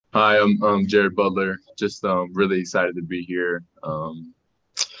Hi, I'm Jared Butler. Just really excited to be here.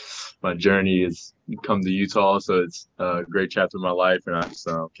 My journey has come to Utah, so it's a great chapter of my life, and I just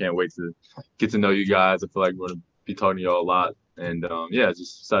can't wait to get to know you guys. I feel like we're going to be talking to y'all a lot, and yeah,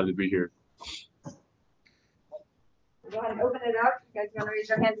 just excited to be here. Go ahead and open it up. You guys want to raise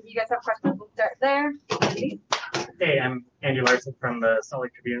your hands if you guys have questions? We'll start there. Hey, I'm Andy Larson from the Salt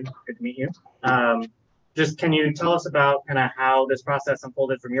Lake Tribune. Good to meet you. Just can you tell us about kind of how this process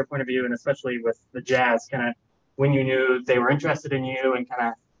unfolded from your point of view, and especially with the Jazz, kind of when you knew they were interested in you, and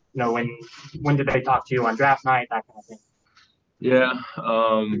kind of when did they talk to you on draft night, that kind of thing. Yeah,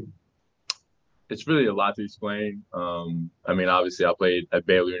 it's really a lot to explain. I mean, obviously, I played at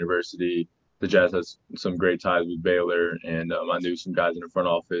Baylor University. The Jazz has some great ties with Baylor, and I knew some guys in the front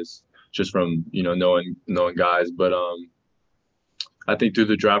office just from knowing guys. But I think through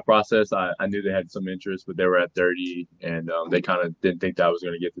the draft process, I knew they had some interest, but they were at 30, and they kind of didn't think that I was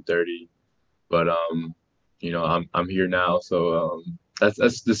going to get to 30. But I'm here now, so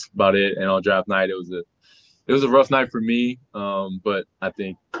that's just about it. And on draft night, it was a rough night for me. But I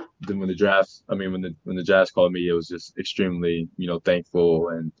think then when the Jazz called me, it was just extremely thankful,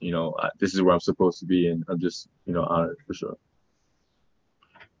 and this is where I'm supposed to be, and I'm just honored for sure.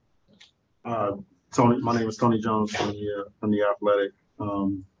 Uh, Tony, my name is Tony Jones from the Athletic.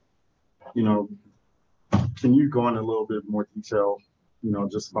 You know, can you go into a little bit more detail,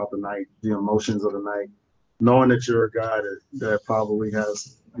 just about the night, the emotions of the night, knowing that you're a guy that probably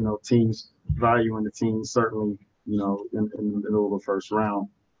has, teams value in the team, certainly, in the middle of the first round,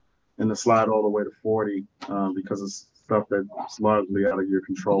 and the slide all the way to 40 because it's stuff that's largely out of your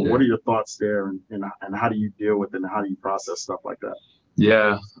control. Yeah. What are your thoughts there, and how do you deal with it, and how do you process stuff like that?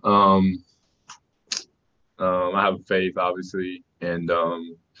 Yeah. I have faith, obviously, and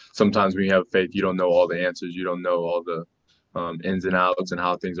sometimes when you have faith, you don't know all the answers, you don't know all the ins and outs and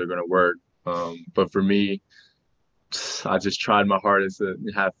how things are going to work. But for me, I just tried my hardest to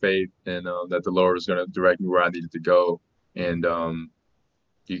have faith and that the Lord was going to direct me where I needed to go. And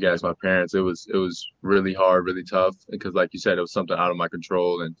you guys, my parents, it was really hard, really tough because, like you said, it was something out of my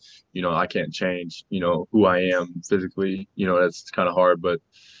control, and I can't change who I am physically. That's kind of hard, but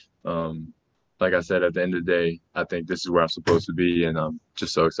um, like I said, at the end of the day, I think this is where I'm supposed to be, and I'm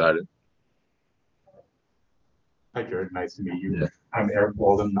just so excited. Hi, Jared. Nice to meet you. Yeah. I'm Eric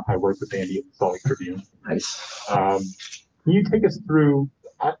Walden. I work with Andy at the Salt Lake Tribune. Nice. Can you take us through?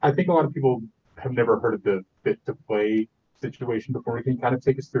 I think a lot of people have never heard of the fit to play situation before. Can you kind of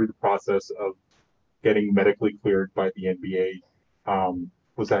take us through the process of getting medically cleared by the NBA?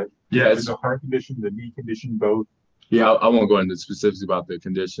 Was that Yeah, the heart condition, the knee condition, both? yeah. I won't go into specifics about the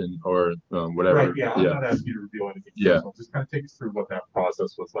condition or whatever. Right. Yeah. I'm not asking you to reveal anything. Yeah. Personal. Just kind of take us through what that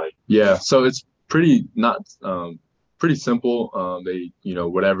process was like. Yeah, so it's pretty simple. They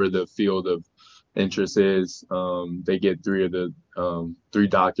whatever the field of interest is, they get three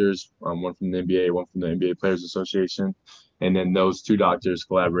doctors, one from the NBA, one from the NBA Players Association, and then those two doctors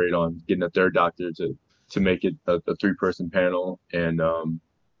collaborate on getting a third doctor to make it a three-person panel. And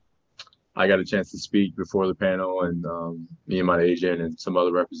I got a chance to speak before the panel, and me and my agent and some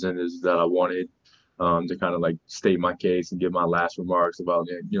other representatives that I wanted to kind of like state my case and give my last remarks about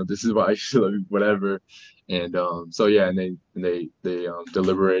this is why I should whatever. And so yeah, and they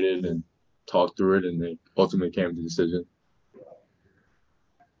deliberated and talked through it, and they ultimately came to the decision.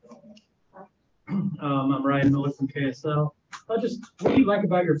 I'm Ryan Miller from KSL. What do you like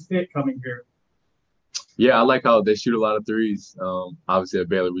about your fit coming here? Yeah, I like how they shoot a lot of threes. Obviously at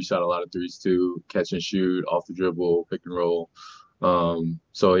Baylor we shot a lot of threes too, catch and shoot, off the dribble, pick and roll.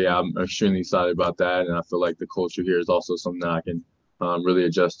 So yeah, I'm extremely excited about that, and I feel like the culture here is also something that I can really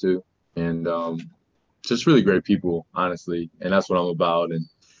adjust to, and just really great people, honestly, and that's what I'm about,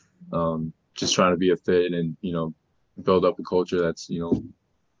 and just trying to be a fit and build up a culture that's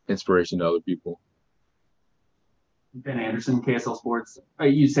inspiration to other people. Ben Anderson, KSL Sports.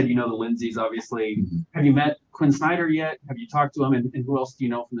 You said you know the Lindsays, obviously. Mm-hmm. Have you met Quinn Snyder yet? Have you talked to him? And who else do you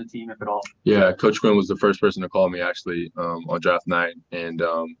know from the team, if at all? Yeah, Coach Quinn was the first person to call me actually on draft night, and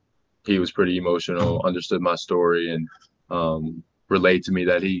he was pretty emotional, understood my story, and relayed to me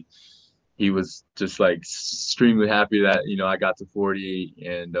that he was just like extremely happy that I got to 40,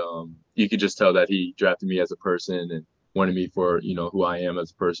 and you could just tell that he drafted me as a person and wanted me for who I am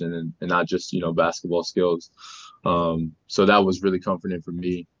as a person, and not just basketball skills. So that was really comforting for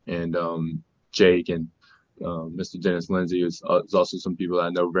me, and Jake and Mr. Dennis Lindsay is also some people that I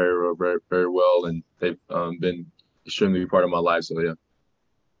know very, very well, and they've been extremely part of my life. So yeah.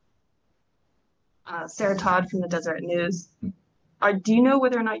 Sarah Todd from the Deseret News. Do you know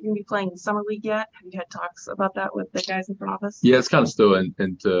whether or not you're gonna be playing in summer league yet? Have you had talks about that with the guys in front office? Yeah, it's kind of still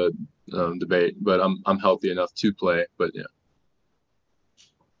into debate, but I'm healthy enough to play. But yeah.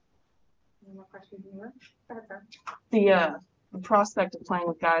 Any more questions in the room? Go ahead, sir. The prospect of playing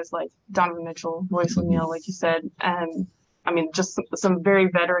with guys like Donovan Mitchell, Royce O'Neal, like you said, and I mean just some very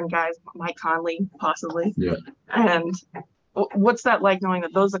veteran guys, Mike Conley possibly. Yeah. And what's that like, knowing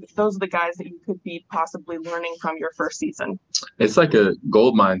that those are the guys that you could be possibly learning from your first season? It's like a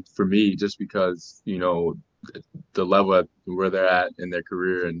gold mine for me, just because the level at where they're at in their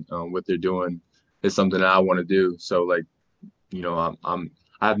career and what they're doing is something that I want to do. So like,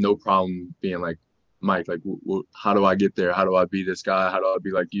 I have no problem being like, Mike, like, how do I get there? How do I be this guy? How do I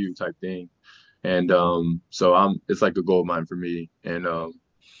be like you, type thing? And so it's like a gold mine for me, and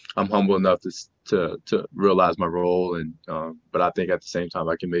I'm humble enough to realize my role, and but I think at the same time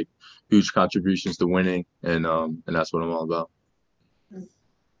I can make huge contributions to winning, and that's what I'm all about.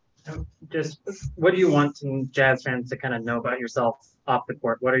 Just what do you want Jazz fans to kind of know about yourself off the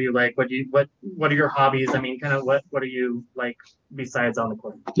court? What are you like? What are your hobbies? I mean, kind of what are you like besides on the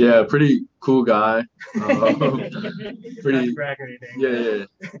court? Yeah, pretty cool guy. Pretty brag or anything. Yeah.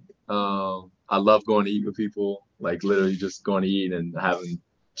 I love going to eat with people, like literally just going to eat and having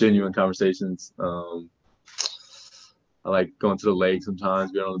genuine conversations. I like going to the lake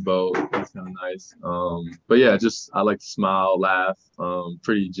sometimes, being on the boat. It's kind of nice. But yeah, I like to smile, laugh.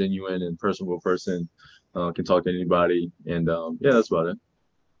 Pretty genuine and personable person. Can talk to anybody, and yeah, that's about it.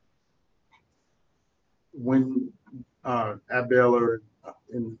 When at Baylor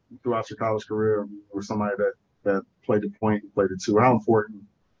and throughout your college career, or somebody that played the point, played the two, how important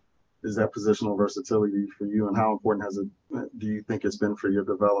is that positional versatility for you, and how important do you think it's been for your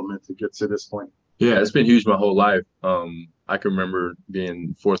development to get to this point? Yeah, it's been huge my whole life. I can remember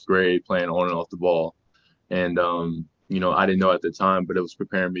being fourth grade playing on and off the ball, and I didn't know at the time, but it was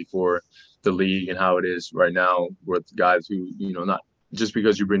preparing me for the league and how it is right now with guys who, not just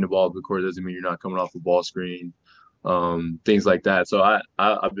because you bring the ball to the court doesn't mean you're not coming off a ball screen, things like that. So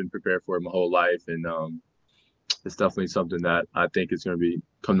I've been prepared for it my whole life, and it's definitely something that I think is going to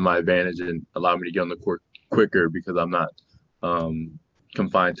come to my advantage and allow me to get on the court quicker because I'm not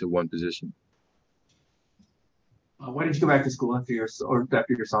confined to one position. Why did you go back to school after your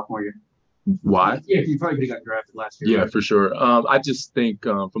sophomore year? Why? Yeah, you probably could have got drafted last year. Yeah, right? for sure. I just think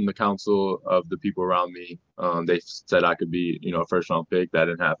from the council of the people around me, they said I could be, a first round pick. That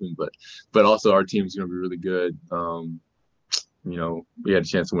didn't happen, but also our team's going to be really good. We had a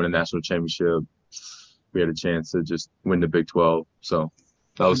chance to win a national championship. We had a chance to just win the Big 12. So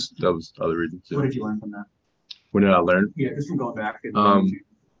that was other reasons too. What did you learn from that? What did I learn? Yeah, just from going back. And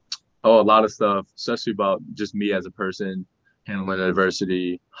a lot of stuff, especially about just me as a person, handling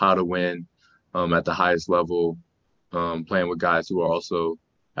adversity, how to win at the highest level, playing with guys who are also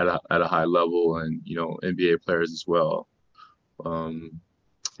at a high level, and NBA players as well. And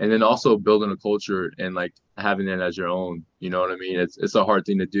then also building a culture and like having it as your own. You know what I mean? It's a hard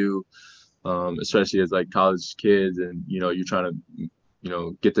thing to do, especially as like college kids, and you're trying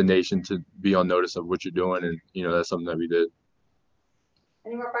to get the nation to be on notice of what you're doing, and that's something that we did.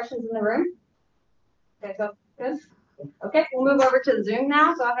 Any more questions in the room? Okay, so good. Okay, we'll move over to Zoom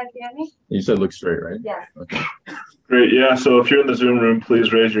now. Go ahead, Danny. You said look straight, right? Yes. Okay. Great. Yeah. So if you're in the Zoom room,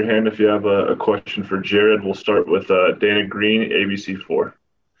 please raise your hand if you have a question for Jared. We'll start with Dana Green, ABC4.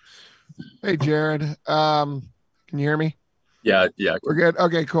 Hey, Jared. Can you hear me? Yeah. We're good.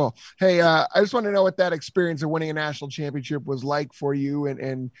 Okay, cool. Hey, I just want to know what that experience of winning a national championship was like for you,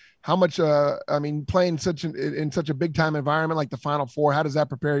 and how much, playing in such a big time environment like the Final Four, how does that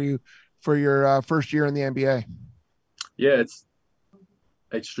prepare you for your first year in the NBA? Yeah, it's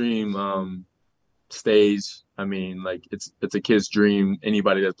extreme stage. I mean, like it's a kid's dream.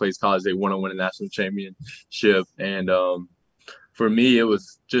 Anybody that plays college, they want to win a national championship. And for me, it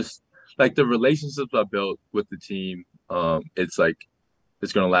was just like the relationships I built with the team. It's like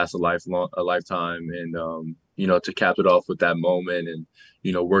it's gonna last a lifetime. And to cap it off with that moment, and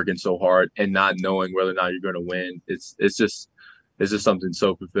working so hard and not knowing whether or not you're gonna win. It's just something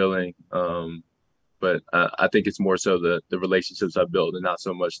so fulfilling. But I think it's more so the relationships I built, and not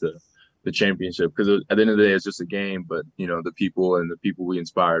so much the championship, because at the end of the day, it's just a game. But the people we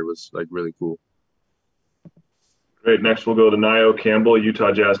inspired was like really cool. Great. Next, we'll go to Nio Campbell,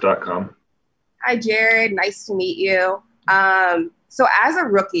 UtahJazz.com. Hi, Jared. Nice to meet you. So as a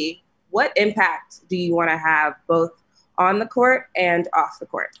rookie, what impact do you want to have both on the court and off the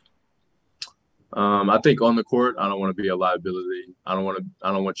court? I think on the court, I don't want to be a liability. I don't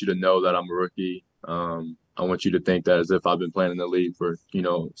want you to know that I'm a rookie. I want you to think that as if I've been playing in the league for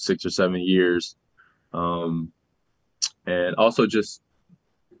 6 or 7 years. and also just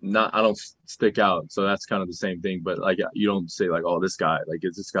I don't stick out. So that's kind of the same thing. But like you don't say like, oh, this guy, like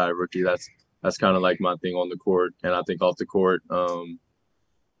is this guy a rookie? That's kind of like my thing on the court, and I think off the court,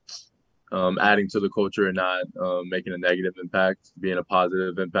 adding to the culture and not making a negative impact, being a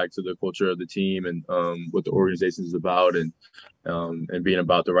positive impact to the culture of the team and what the organization is about, and being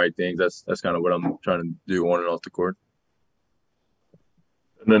about the right things. That's kind of what I'm trying to do on and off the court.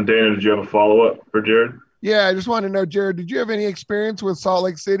 And then Dana, did you have a follow-up for Jared? Yeah, I just want to know, Jared, did you have any experience with Salt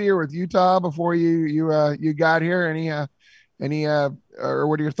Lake City or with Utah before you got here? Any or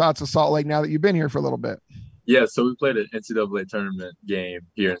what are your thoughts of Salt Lake now that you've been here for a little bit? Yeah, so we played an NCAA tournament game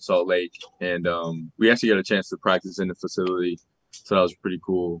here in Salt Lake, and we actually got a chance to practice in the facility, so that was pretty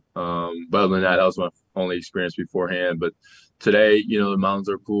cool. But other than that, that was my only experience beforehand. But today, the mountains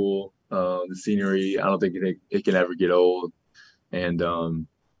are cool. The scenery, I don't think it can ever get old, and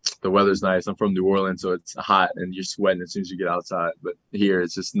the weather's nice. I'm from New Orleans, so it's hot and you're sweating as soon as you get outside. But here,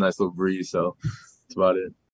 it's just a nice little breeze, so that's about it.